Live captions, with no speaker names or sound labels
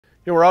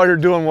We're out here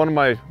doing one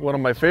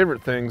of my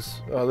favorite things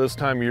this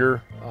time of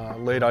year,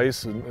 late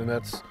ice, and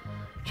that's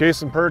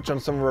chasing perch on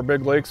some of our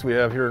big lakes we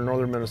have here in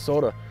northern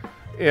Minnesota.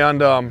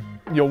 And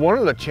one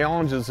of the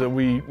challenges that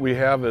we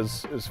have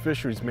as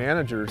fisheries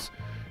managers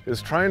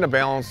is trying to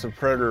balance the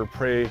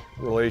predator-prey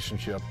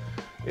relationship.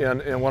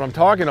 And what I'm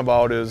talking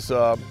about is,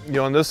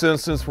 in this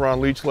instance, we're on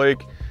Leech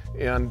Lake,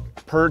 and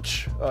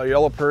perch,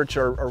 yellow perch,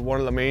 are one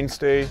of the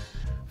mainstay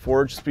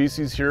forage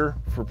species here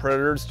for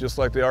predators, just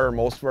like they are in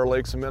most of our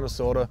lakes in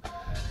Minnesota.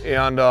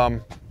 And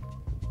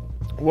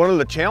one of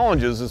the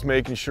challenges is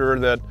making sure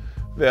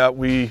that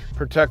we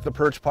protect the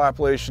perch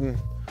population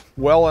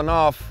well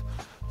enough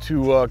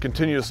to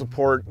continue to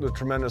support the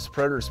tremendous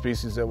predator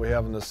species that we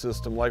have in the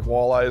system, like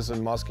walleyes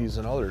and muskies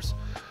and others.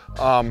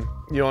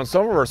 In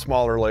some of our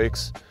smaller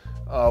lakes,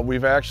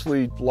 we've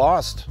actually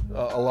lost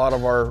a lot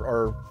of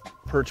our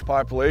perch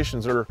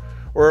populations, or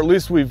at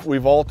least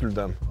we've altered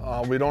them.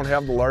 We don't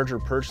have the larger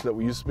perch that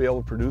we used to be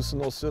able to produce in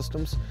those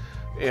systems.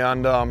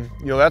 And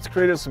that's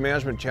created some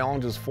management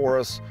challenges for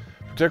us,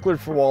 particularly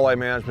for walleye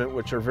management,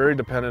 which are very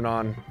dependent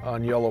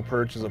on yellow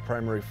perch as a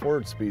primary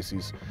forage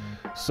species.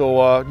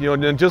 So,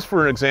 and just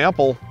for an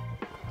example,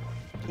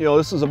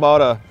 this is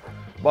about a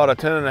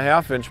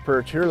 10.5-inch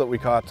perch here that we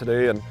caught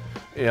today,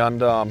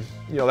 and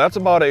that's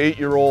about an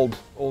 8-year-old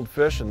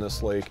fish in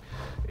this lake.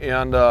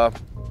 And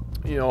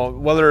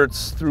whether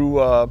it's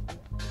through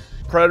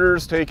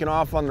predators taking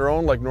off on their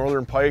own, like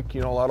northern pike, a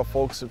lot of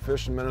folks that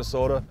fish in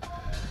Minnesota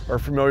are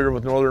familiar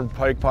with northern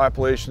pike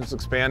populations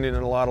expanding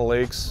in a lot of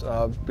lakes,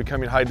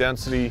 becoming high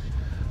density,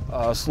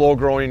 slow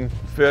growing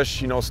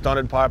fish,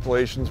 stunted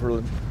populations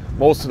where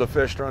most of the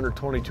fish are under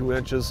 22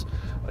 inches.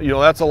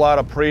 That's a lot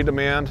of prey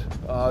demand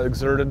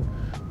exerted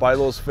by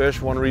those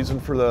fish. One reason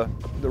for the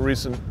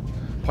recent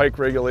pike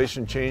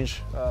regulation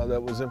change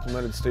that was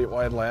implemented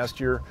statewide last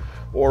year,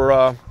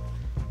 or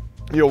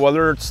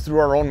whether it's through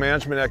our own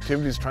management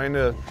activities trying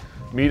to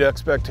meet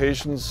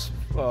expectations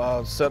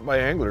set by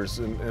anglers.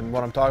 And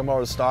what I'm talking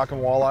about is stock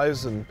and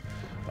walleyes, and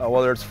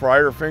whether it's fry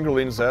or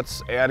fingerlings,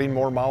 that's adding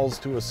more mouths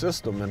to a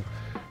system.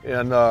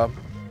 And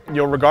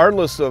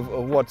regardless of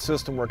what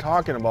system we're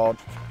talking about,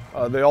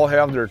 they all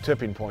have their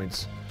tipping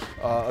points.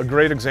 A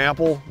great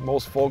example,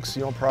 most folks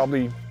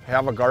probably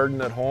have a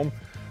garden at home,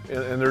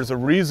 and there's a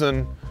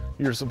reason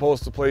you're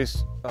supposed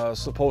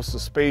to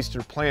space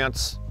your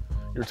plants,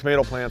 your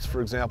tomato plants, for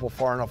example,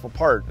 far enough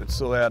apart. It's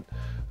so that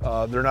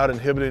they're not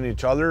inhibiting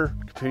each other,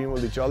 competing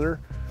with each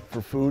other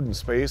for food and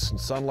space and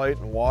sunlight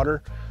and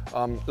water.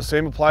 The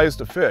same applies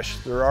to fish.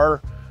 There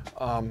are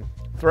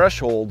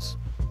thresholds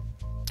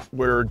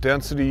where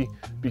density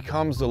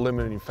becomes the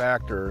limiting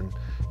factor.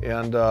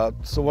 And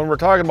so when we're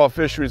talking about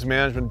fisheries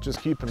management,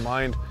 just keep in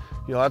mind,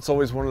 that's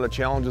always one of the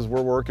challenges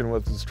we're working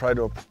with, is try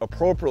to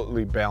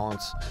appropriately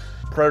balance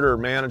predator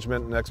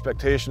management and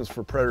expectations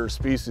for predator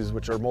species,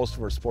 which are most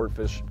of our sport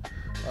fish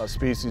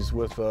species,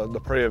 with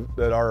the prey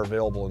that are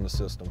available in the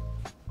system.